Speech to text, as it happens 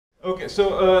Okay,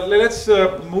 so let's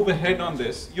move ahead on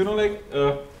this. You know, like,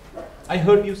 I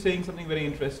heard you saying something very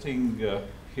interesting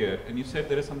here, and you said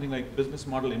there is something like business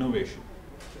model innovation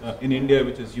in India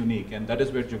which is unique, and that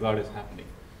is where Jugaad is happening.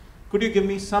 Could you give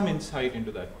me some insight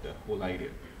into that whole idea?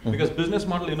 Because business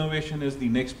model innovation is the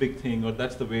next big thing, or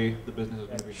that's the way the business is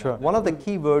going to be done. Sure. One of the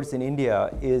key words in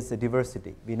India is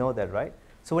diversity. We know that, right?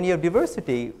 So when you have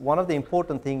diversity, one of the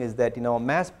important things is that, a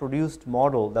mass-produced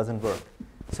model doesn't work.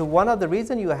 So one of the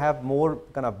reasons you have more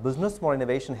kind of business model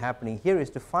innovation happening here is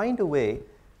to find a way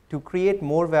to create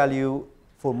more value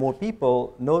for more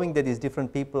people, knowing that these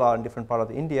different people are in different part of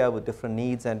India with different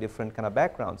needs and different kind of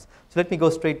backgrounds. So let me go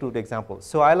straight to the example.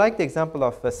 So I like the example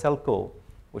of Selco,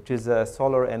 which is a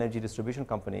solar energy distribution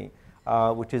company,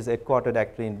 which is headquartered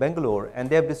actually in Bangalore, and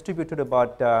they have distributed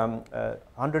about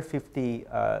 150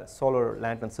 solar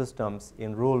lantern systems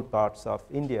in rural parts of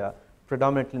India,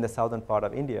 predominantly in the southern part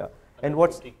of India. And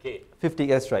what's 50K. 50,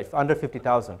 that's right, under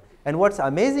 50,000. And what's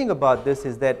amazing about this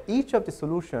is that each of the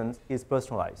solutions is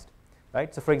personalized,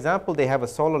 right? So for example, they have a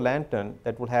solar lantern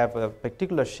that will have a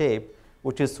particular shape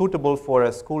which is suitable for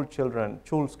a school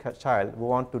child who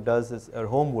want to does his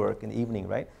homework in the evening,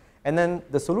 right? And then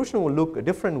the solution will look a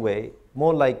different way,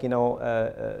 more like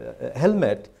a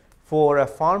helmet for a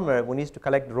farmer who needs to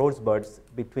collect rosebuds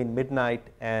between midnight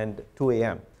and 2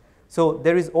 a.m. So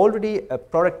there is already a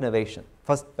product innovation,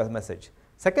 first message.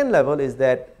 Second level is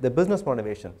that the business model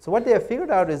innovation. So what they have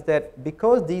figured out is that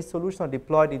because these solutions are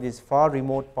deployed in these far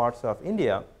remote parts of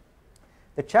India,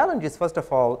 the challenge is, first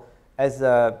of all, as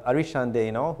Arish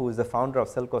Ande, who is the founder of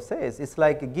Selco says, it's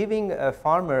like giving a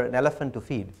farmer an elephant to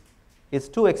feed. It's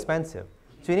too expensive.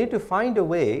 So you need to find a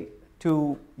way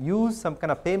to use some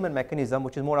kind of payment mechanism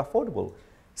which is more affordable.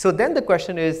 So then the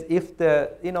question is, if the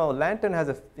lantern has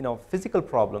a physical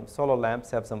problem, solar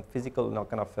lamps have some physical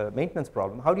kind of maintenance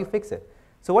problem, how do you fix it?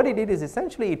 So what he did is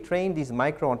essentially he trained these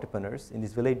micro entrepreneurs in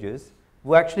these villages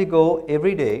who actually go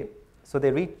every day. So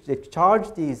they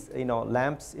charge these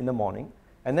lamps in the morning,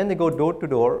 and then they go door to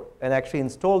door and actually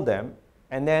install them,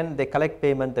 and then they collect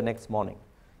payment the next morning.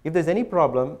 If there's any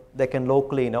problem, they can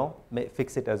locally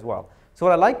fix it as well. So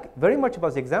what I like very much about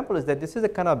this example is that this is a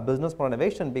kind of business model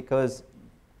innovation because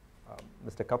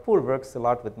Mr. Kapoor works a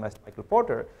lot with Michael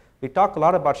Porter. We talk a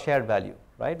lot about shared value,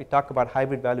 right? We talk about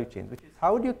hybrid value chains, which is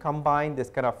how do you combine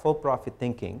this kind of for-profit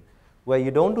thinking where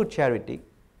you don't do charity,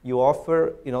 you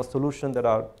offer solutions that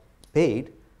are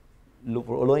paid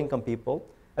for low-income people.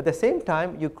 At the same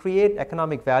time, you create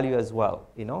economic value as well,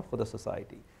 for the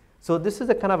society. So this is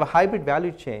a kind of a hybrid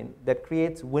value chain that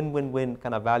creates win-win-win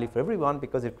kind of value for everyone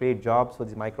because it creates jobs for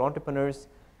these micro-entrepreneurs.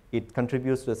 It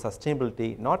contributes to the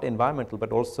sustainability, not environmental,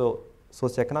 but also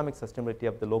socioeconomic sustainability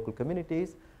of the local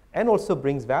communities, and also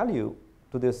brings value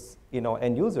to this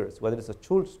end users, whether it's the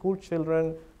school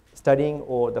children studying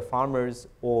or the farmers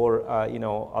or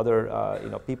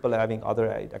other people having other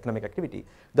economic activity.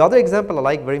 The other example I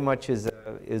like very much is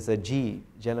a GE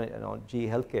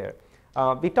Healthcare.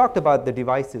 We talked about the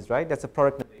devices, right? That's a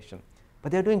product innovation.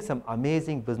 But they're doing some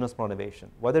amazing business model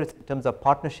innovation, whether it's in terms of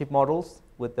partnership models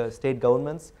with the state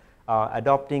governments,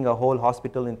 adopting a whole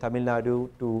hospital in Tamil Nadu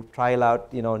to trial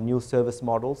out new service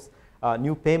models,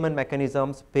 new payment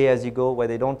mechanisms, pay as you go, where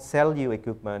they don't sell you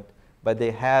equipment, but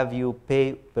they have you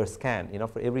pay per scan.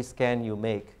 For every scan you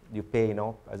make, you pay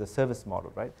as a service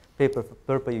model, right? Pay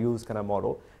per use kind of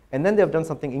model. And then they've done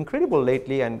something incredible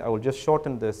lately, and I will just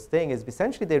shorten this thing, is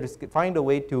essentially they find a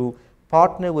way to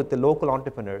partner with the local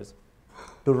entrepreneurs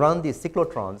to run these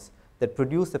cyclotrons that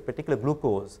produce a particular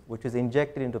glucose, which is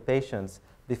injected into patients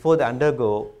before they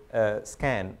undergo a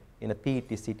scan in a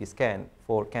PET-CT scan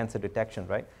for cancer detection,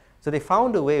 right? So they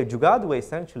found a way, a Jugaad way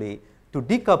essentially, to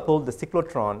decouple the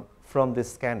cyclotron from this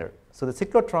scanner. So the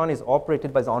cyclotron is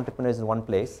operated by the entrepreneurs in one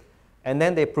place, and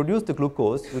then they produce the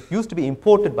glucose, which used to be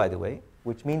imported, by the way,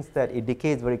 which means that it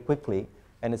decays very quickly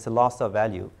and it's a loss of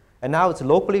value. And now it's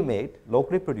locally made,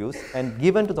 locally produced, and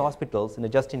given to the hospitals in a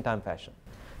just-in-time fashion.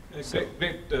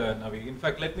 Great, Navi. In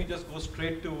fact, let me just go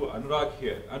straight to Anurag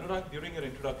here. Anurag, during your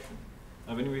introduction,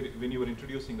 when you were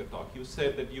introducing the talk, you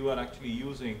said that you are actually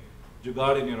using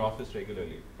Jugaad in your office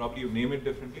regularly. Probably you name it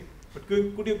differently, but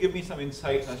could you give me some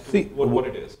insight as to what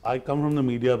it is? I come from the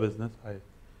media business.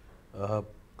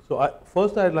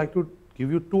 First I'd like to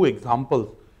give you two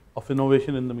examples of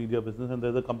innovation in the media business, and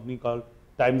there's a company called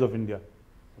Times of India.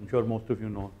 I'm sure most of you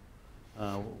know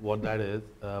what that is,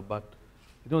 but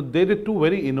they did two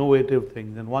very innovative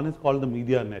things, and one is called the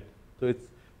Media Net. So it's,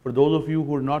 for those of you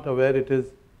who are not aware, it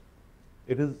is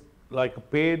like a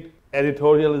paid,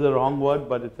 editorial is a wrong word,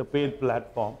 but it's a paid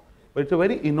platform. But it's a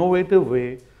very innovative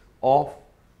way of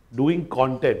doing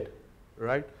content,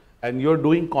 right? And you're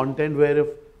doing content where if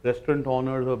restaurant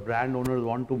owners or brand owners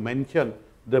want to mention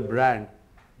their brand,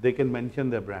 they can mention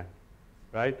their brand,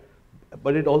 right?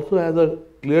 But it also has a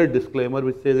clear disclaimer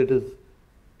which says it is,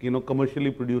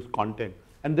 commercially produced content,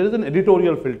 and there is an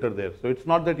editorial filter there. So it's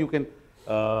not that you can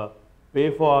pay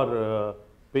for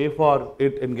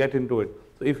it and get into it.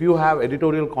 So if you have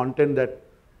editorial content that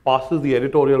passes the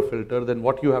editorial filter, then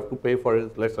what you have to pay for is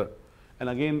lesser. And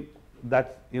again,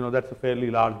 that's a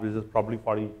fairly large business, probably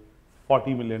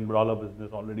 $40 million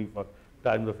business already for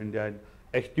Times of India. And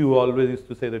HTU always used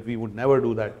to say that we would never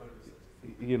do that.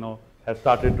 Have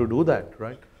started to do that,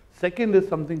 right? Second is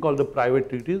something called the private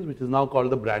treaties, which is now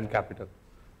called the brand capital.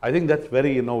 I think that's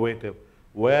very innovative,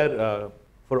 where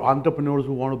for entrepreneurs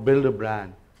who want to build a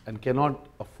brand and cannot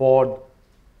afford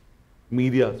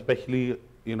media, especially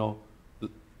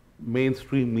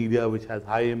mainstream media, which has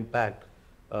high impact,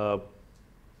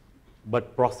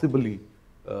 but possibly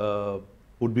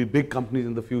would be big companies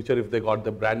in the future if they got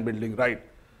the brand building right.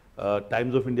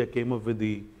 Times of India came up with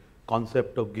the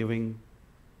concept of giving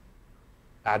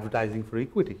advertising for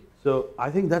equity. So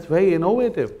I think that's very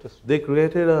innovative. They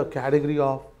created a category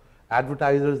of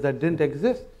advertisers that didn't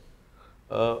exist.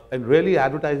 And really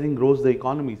advertising grows the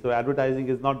economy. So advertising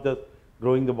is not just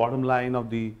growing the bottom line of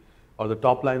the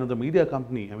top line of the media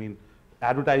company. I mean,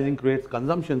 advertising creates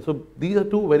consumption. So these are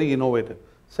two very innovative.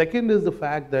 Second is the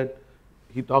fact that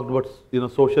he talked about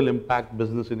social impact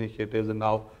business initiatives and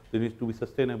how they need to be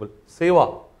sustainable.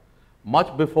 Seva.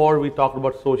 Much before we talked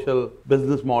about social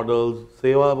business models,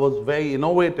 Seva was very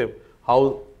innovative.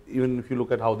 How, even if you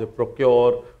look at how they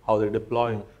procure, how they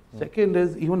deploy. Second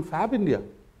is even Fab India.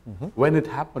 When it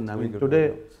happened, I mean,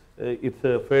 today it's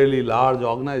a fairly large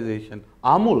organization.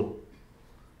 Amul,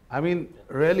 I mean,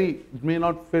 really, it may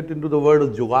not fit into the word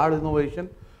of Jugaad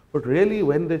Innovation, but really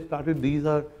when they started, these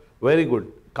are very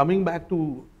good. Coming back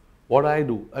to what I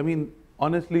do, I mean,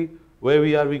 honestly, where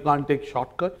we are, we can't take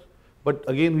shortcuts. But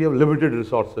again, we have limited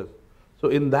resources. So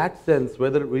in that sense,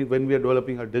 whether when we are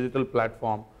developing a digital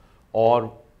platform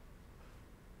or,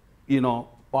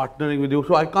 partnering with you,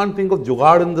 so I can't think of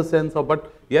Jugaad in the sense of,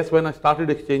 but yes, when I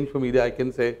started Exchange for Media, I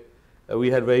can say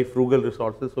we had very frugal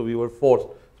resources, so we were forced,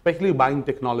 especially buying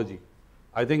technology.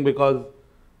 I think because,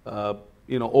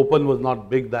 open was not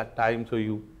big that time, so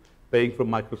you paying for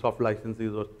Microsoft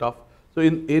licenses was tough. So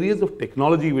in areas of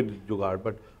technology we did Jugaad,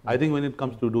 but I think when it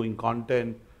comes to doing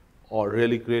content, or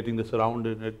really creating the surround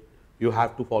in it, you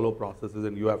have to follow processes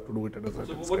and you have to do it at a certain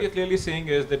scale. So what you're clearly saying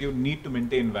is that you need to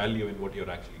maintain value in what you're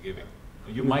actually giving.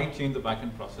 You might change the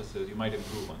back-end processes, you might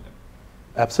improve on them.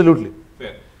 Absolutely.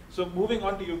 Fair. So moving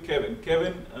on to you, Kevin.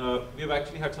 Kevin, we've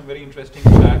actually had some very interesting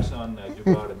chats on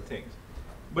Jugaad and things.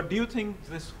 But do you think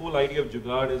this whole idea of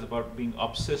Jugaad is about being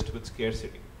obsessed with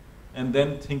scarcity and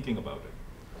then thinking about it?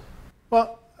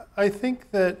 Well, I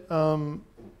think that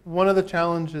one of the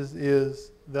challenges is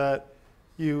that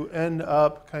you end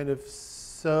up kind of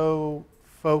so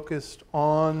focused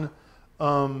on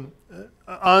kind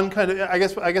of, I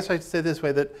guess I'd say this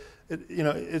way, that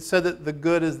it's said that the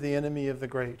good is the enemy of the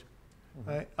great,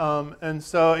 right? And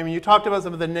so, I mean, you talked about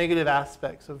some of the negative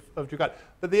aspects of Jugaad,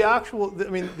 but the actual, I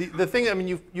mean, the thing, I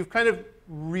mean, you've kind of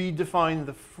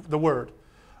redefined the word.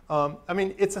 I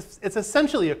mean, it's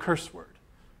essentially a curse word,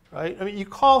 right? I mean, you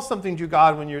call something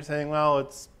Jugaad when you're saying, well,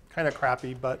 it's kind of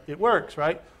crappy, but it works,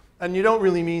 right? And you don't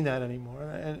really mean that anymore,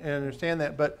 and understand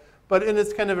that. But in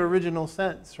its kind of original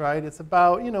sense, right? It's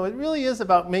about, it really is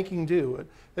about making do.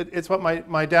 It's what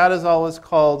my dad has always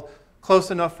called close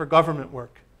enough for government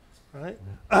work, right?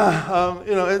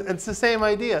 It's the same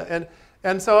idea.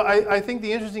 And so I think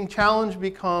the interesting challenge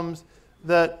becomes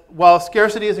that while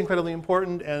scarcity is incredibly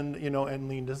important, and and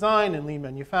lean design and lean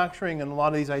manufacturing, and a lot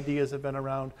of these ideas have been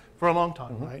around for a long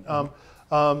time, right?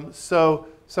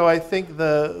 So I think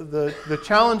the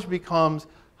challenge becomes,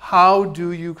 how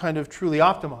do you kind of truly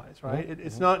optimize, right?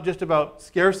 It's not just about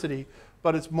scarcity,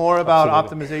 but it's more about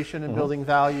optimization and building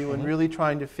value and really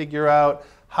trying to figure out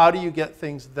how do you get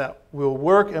things that will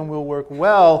work and will work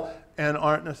well and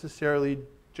aren't necessarily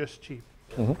just cheap.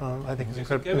 I think it's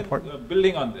incredibly important.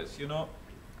 Building on this, you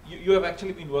have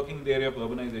actually been working in the area of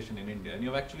urbanization in India, and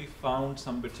you've actually found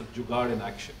some bits of Jugaad in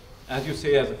action, as you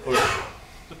say, as a first.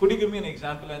 So could you give me an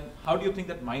example, and how do you think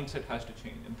that mindset has to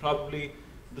change? And probably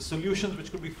the solutions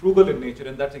which could be frugal in nature,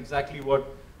 and that's exactly what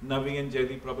Navi and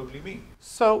Jaideep probably mean.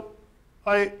 So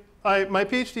my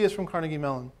PhD is from Carnegie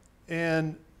Mellon,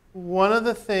 and one of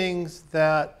the things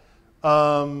that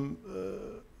Raj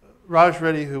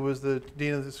Reddy, who was the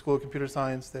dean of the School of Computer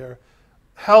Science there,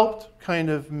 helped kind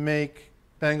of make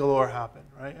Bangalore happen,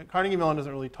 right? Carnegie Mellon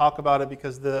doesn't really talk about it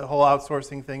because the whole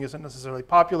outsourcing thing isn't necessarily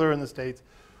popular in the States.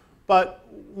 But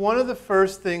one of the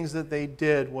first things that they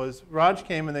did was Raj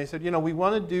came and they said, you know, we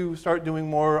want to start doing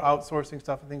more outsourcing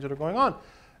stuff and things that are going on.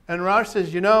 And Raj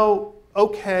says, you know,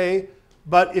 okay,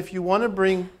 but if you want to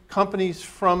bring companies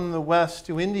from the West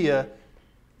to India,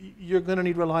 you're going to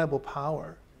need reliable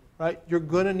power, right? You're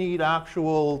going to need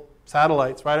actual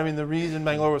satellites, right? I mean, the reason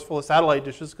Bangalore was full of satellite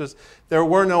dishes because there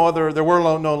were no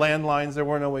landlines, there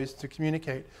were no ways to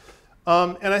communicate.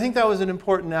 And I think that was an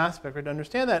important aspect, right, to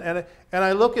understand that. And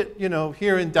I look at, you know,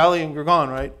 here in Delhi and Gurgaon,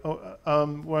 right,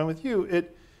 where I'm with you,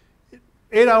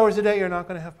 8 hours a day you're not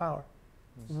going to have power.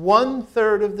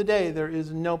 1/3 of the day there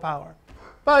is no power.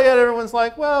 But yet everyone's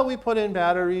like, well, we put in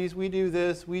batteries, we do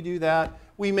this, we do that,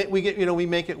 we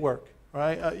make it work,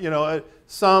 right?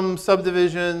 Some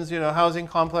subdivisions, housing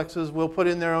complexes will put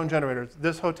in their own generators.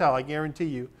 This hotel, I guarantee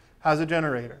you, has a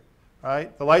generator,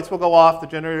 right? The lights will go off, the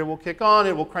generator will kick on,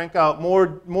 it will crank out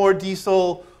more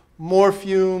diesel, more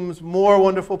fumes, more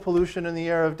wonderful pollution in the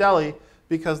air of Delhi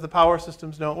because the power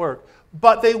systems don't work.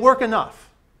 But they work enough.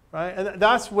 Right? And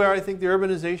that's where I think the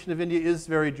urbanization of India is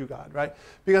very Jugaad, right?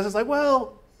 Because it's like,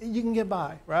 well, you can get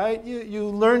by, right? You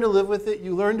learn to live with it,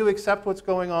 you learn to accept what's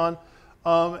going on,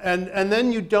 and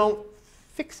then you don't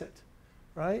fix it,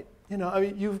 right? I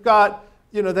mean, you've got,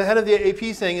 the head of the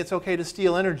AP saying it's okay to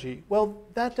steal energy. Well,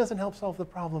 that doesn't help solve the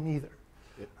problem either,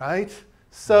 right?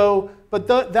 So, but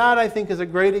that I think is a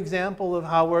great example of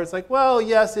how where it's like, well,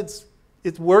 yes,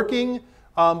 it's working,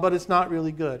 but it's not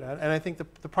really good. And I think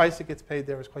the price that gets paid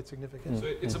there is quite significant. So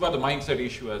it's about the mindset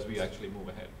issue as we actually move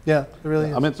ahead. Yeah, it really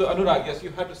is. I mean, so Anurag, yes,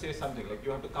 you had to say something, like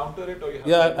you have to counter it or you have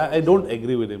yeah, I don't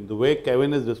agree with him. The way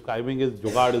Kevin is describing is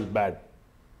Jugaad is bad.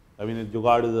 I mean,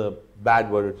 Jugaad is a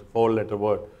bad word, it's a 4-letter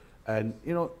word. And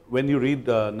when you read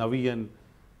Navi and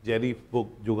Jaideep's book,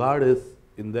 Jugaad is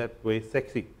in that way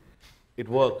sexy. It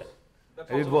works.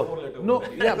 That's also a 4-letter word. No,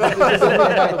 yeah, but it is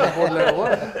part of the 4-letter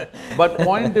word. But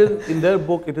point is, in their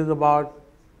book, it is about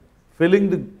filling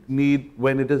the need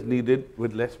when it is needed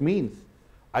with less means.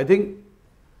 I think,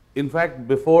 in fact,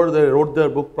 before they wrote their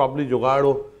book, probably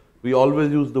Jugaad, we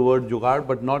always use the word Jugaad,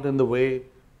 but not in the way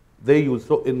they use.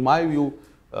 So, in my view,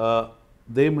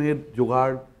 they made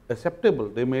Jugaad acceptable.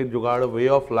 They made Jugaad a way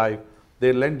of life.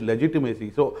 They lent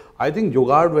legitimacy. So, I think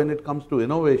Jugaad, when it comes to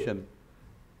innovation,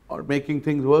 or making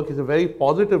things work is a very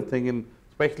positive thing, and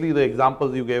especially the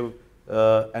examples you gave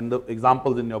and the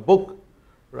examples in your book,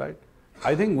 right?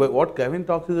 I think what Kevin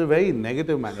talks is a very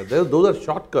negative manner. Those are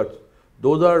shortcuts.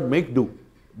 Those are make-do.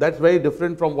 That's very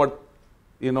different from what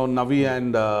Navi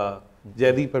and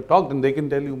Jaideep have talked, and they can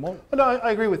tell you more. No,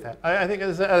 I agree with that. I think,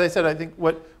 as I said, I think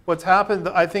what's happened,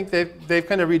 I think they've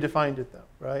kind of redefined it, though,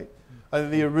 right?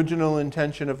 The original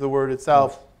intention of the word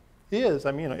itself is,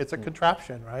 I mean, it's a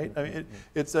contraption, right? I mean,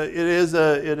 it is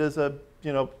a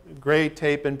gray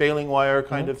tape and baling wire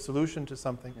kind of solution to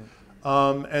something,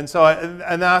 and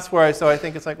that's where I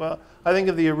think it's like, well, I think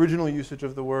of the original usage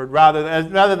of the word rather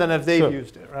than if they've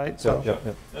used it, right? So,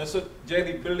 so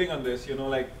Jaideep, building on this,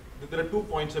 like there are 2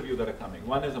 points of view that are coming.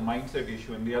 One is a mindset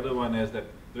issue, and the other one is that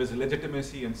there is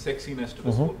legitimacy and sexiness to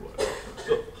this whole world.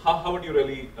 So, how would you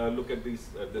really look at this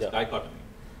dichotomy?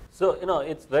 So,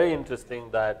 it's very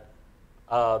interesting that.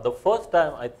 The first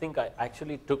time I think I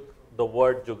actually took the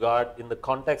word Jugaad in the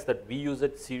context that we use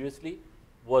it seriously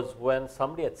was when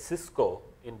somebody at Cisco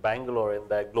in Bangalore in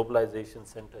their Globalization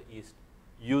Center East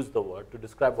used the word to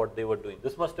describe what they were doing.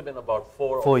 This must have been about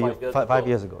 4 or 5 years ago. 5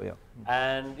 years ago, yeah.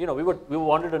 And we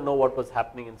wanted to know what was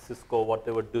happening in Cisco, what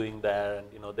they were doing there,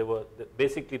 and they were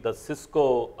basically the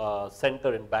Cisco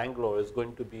center in Bangalore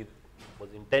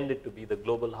was intended to be the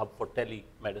global hub for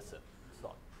telemedicine.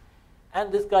 And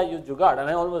this guy used Jugaad, and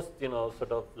I almost,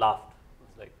 sort of laughed.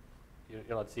 It's like,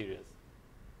 you're not serious.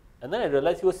 And then I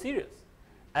realized he was serious.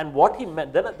 And what he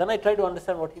meant, then I tried to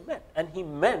understand what he meant. And he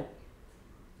meant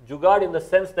Jugaad in the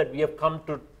sense that we have come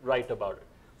to write about it.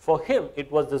 For him,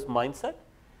 it was this mindset.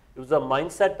 It was a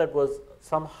mindset that was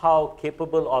somehow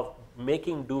capable of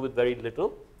making do with very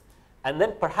little. And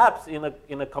then perhaps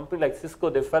in a company like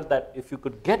Cisco, they felt that if you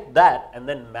could get that and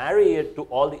then marry it to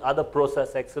all the other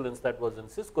process excellence that was in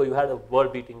Cisco, you had a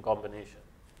world-beating combination,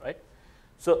 right?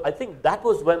 So I think that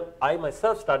was when I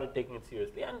myself started taking it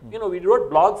seriously. And we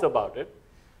wrote blogs about it,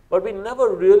 but we never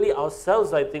really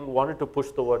ourselves, I think, wanted to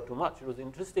push the word too much. It was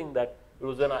interesting that it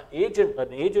was when an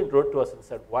agent wrote to us and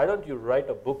said, why don't you write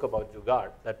a book about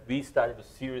Jugaad, that we started to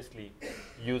seriously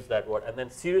use that word and then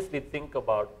seriously think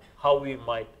about how we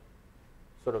might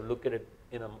sort of look at it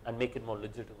and make it more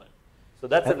legitimate. So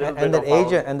that's a little bit of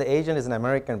And the agent is an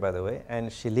American, by the way,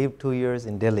 and she lived 2 years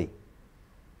in Delhi.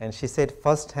 And she said,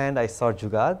 firsthand, I saw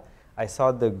Jugaad. I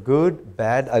saw the good,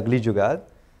 bad, ugly Jugaad.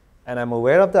 And I'm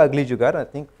aware of the ugly Jugaad. I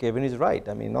think Kevin is right.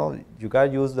 I mean, no,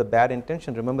 Jugaad used the bad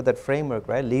intention. Remember that framework,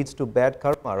 right? Leads to bad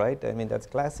karma, right? I mean, that's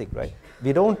classic, right?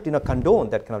 We don't,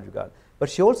 condone that kind of Jugaad. But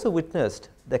she also witnessed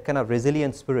the kind of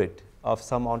resilient spirit of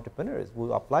some entrepreneurs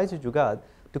who applies to Jugaad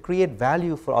to create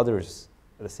value for others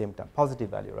at the same time, positive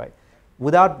value, right?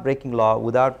 Without breaking law,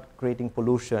 without creating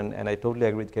pollution, and I totally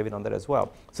agree with Kevin on that as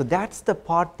well. So that's the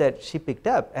part that she picked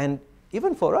up. And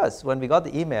even for us, when we got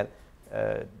the email,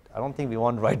 I don't think we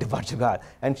want to write about Jugaad.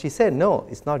 And she said, no,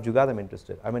 it's not Jugaad I'm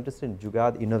interested. I'm interested in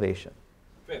Jugaad innovation.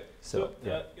 Fair. So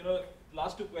yeah.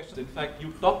 Last two questions. In fact,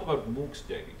 you talked about MOOCs,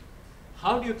 Jaideep.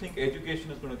 How do you think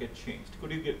education is going to get changed?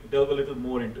 Could you delve a little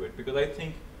more into it? Because I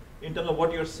think in terms of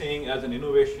what you're saying as an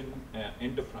innovation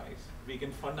enterprise, we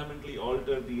can fundamentally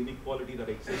alter the inequality that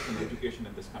exists in education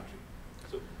in this country.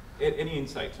 So any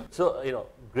insights on that? So,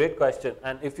 great question.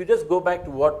 And if you just go back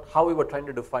to how we were trying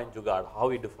to define Jugaad, how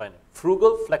we define it.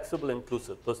 Frugal, flexible,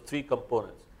 inclusive, those three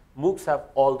components. MOOCs have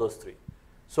all those three.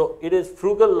 So it is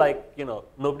frugal like,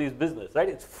 nobody's business, right?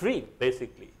 It's free,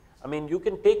 basically. I mean, you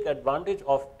can take advantage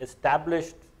of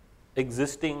established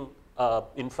existing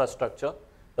infrastructure.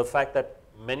 The fact that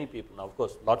many people, now of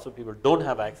course, lots of people don't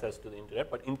have access to the internet,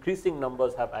 but increasing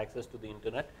numbers have access to the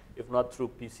internet, if not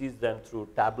through PCs, then through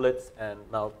tablets and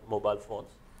now mobile phones.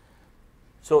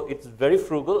 So it's very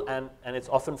frugal and it's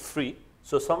often free.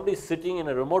 So somebody sitting in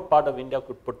a remote part of India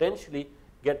could potentially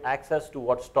get access to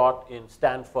what's taught in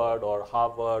Stanford or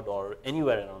Harvard or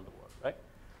anywhere around the world, right?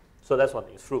 So that's one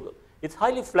thing, it's frugal. It's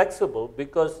highly flexible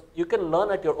because you can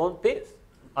learn at your own pace,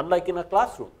 unlike in a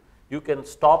classroom. You can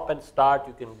stop and start,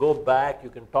 you can go back, you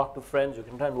can talk to friends, you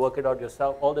can try and work it out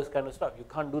yourself, all this kind of stuff. You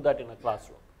can't do that in a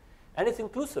classroom. And it's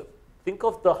inclusive. Think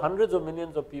of the hundreds of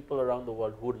millions of people around the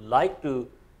world who would like to,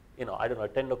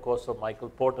 attend a course of Michael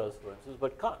Porter's, for instance,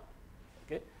 but can't.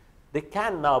 Okay? They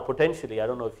can now potentially, I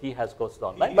don't know if he has courses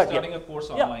online. He's starting a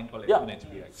course online called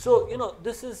Exponentially. So,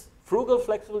 this is frugal,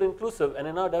 flexible, inclusive, and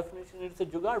in our definition, it's a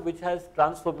Jugaad which has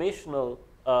transformational,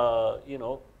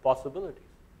 possibilities.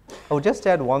 I would just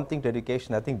add one thing to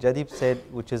education. I think Jaideep said,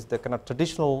 which is the kind of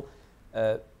traditional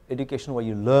education where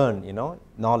you learn,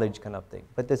 knowledge kind of thing.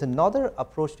 But there's another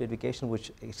approach to education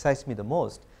which excites me the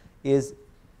most is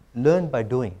learn by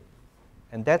doing.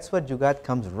 And that's where Jugaad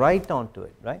comes right onto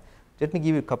it, right? Let me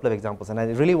give you a couple of examples. And I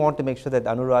really want to make sure that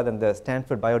Anurad and the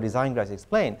Stanford biodesign guys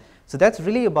explain. So that's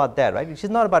really about that, right? Which is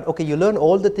not about, okay, you learn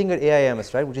all the thing at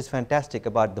AIMS, right? Which is fantastic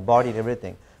about the body and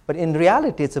everything. But in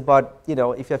reality, it's about,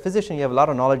 if you're a physician, you have a lot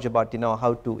of knowledge about,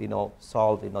 how to,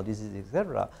 solve, diseases,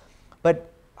 etc.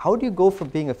 But how do you go from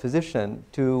being a physician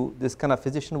to this kind of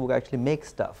physician who actually makes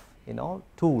stuff,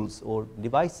 tools or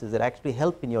devices that actually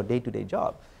help in your day-to-day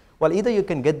job? Well, either you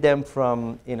can get them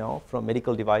from, from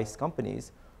medical device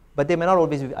companies, but they may not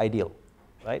always be ideal,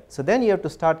 right? So then you have to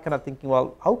start kind of thinking,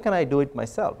 well, how can I do it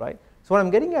myself, right? So what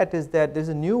I'm getting at is that there's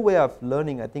a new way of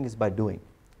learning, I think, is by doing.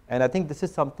 And I think this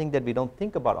is something that we don't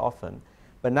think about often.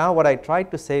 But now what I tried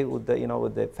to say with the,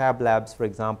 with the Fab Labs, for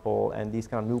example, and these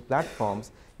kind of new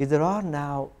platforms, is there are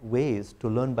now ways to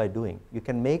learn by doing. You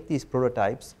can make these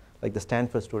prototypes like the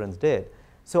Stanford students did.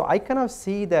 So I kind of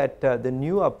see that the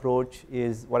new approach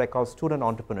is what I call student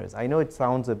entrepreneurs. I know it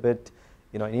sounds a bit,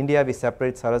 in India we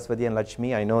separate Saraswati and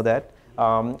Lakshmi, I know that.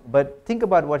 But think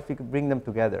about what if we could bring them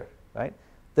together, right?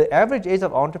 The average age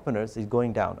of entrepreneurs is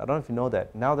going down. I don't know if you know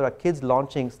that. Now there are kids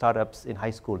launching startups in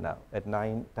high school now at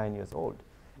 9 years old.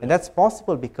 And that's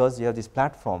possible because you have these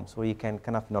platforms where you can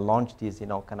kind of launch these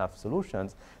kind of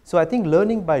solutions. So I think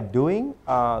learning by doing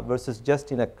versus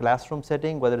just in a classroom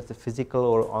setting, whether it's a physical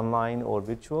or online or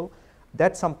virtual,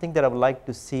 that's something that I would like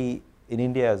to see in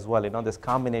India as well. This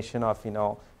combination of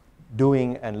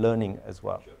doing and learning as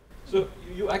well. Sure. So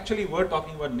you actually were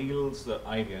talking about Neil's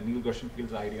idea, Neil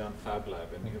Gershenfield's idea on Fab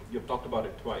Lab, and you've talked about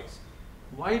it twice.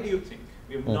 Why do you think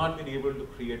we have not been able to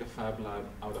create a Fab Lab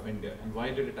out of India, and why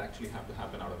did it actually have to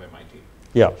happen out of MIT?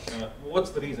 Yeah.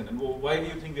 What's the reason, and why do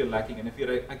you think we're lacking? And if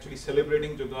you're actually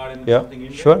celebrating Jugaad and something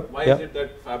Indian, sure. why is it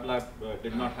that Fab Lab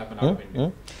did not happen out of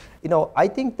India? I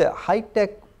think the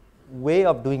high-tech way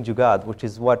of doing Jugaad, which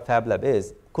is what Fab Lab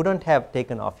is, couldn't have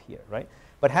taken off here, right?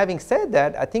 But having said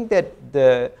that, I think that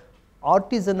the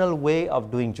artisanal way of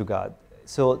doing Jugaad,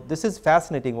 so this is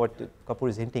fascinating what Kapoor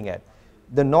is hinting at.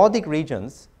 The Nordic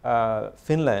regions,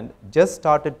 Finland, just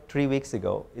started 3 weeks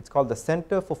ago. It's called the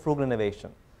Center for Frugal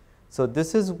Innovation. So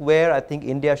this is where I think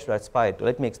India should aspire to.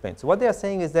 Let me explain. So what they are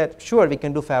saying is that, sure, we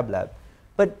can do Fab Lab,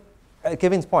 but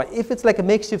Kevin's point, if it's like a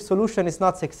makeshift solution, it's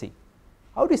not sexy.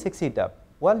 How do you sexy it up?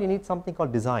 Well, you need something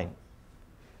called design.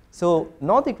 So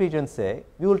Nordic regions say,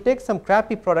 we will take some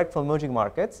crappy product from emerging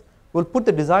markets, we'll put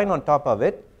the design on top of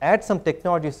it, add some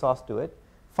technology sauce to it,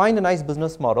 find a nice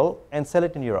business model, and sell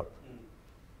it in Europe.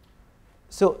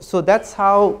 So that's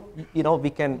how we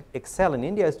can excel in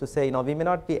India, is to say we may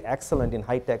not be excellent in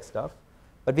high-tech stuff,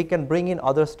 but we can bring in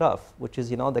other stuff, which is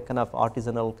the kind of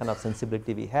artisanal kind of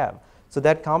sensibility we have. So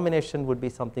that combination would be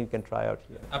something you can try out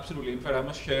here. Absolutely. In fact, I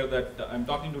must share that I'm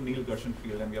talking to Neil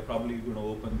Gershenfield, and we are probably going to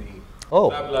open the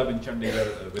Lab Lab in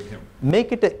Chandigarh with him.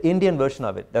 Make it an Indian version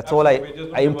of it. That's all I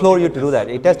implore you to do that.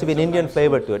 It has to be an Indian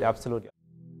flavor to it, absolutely.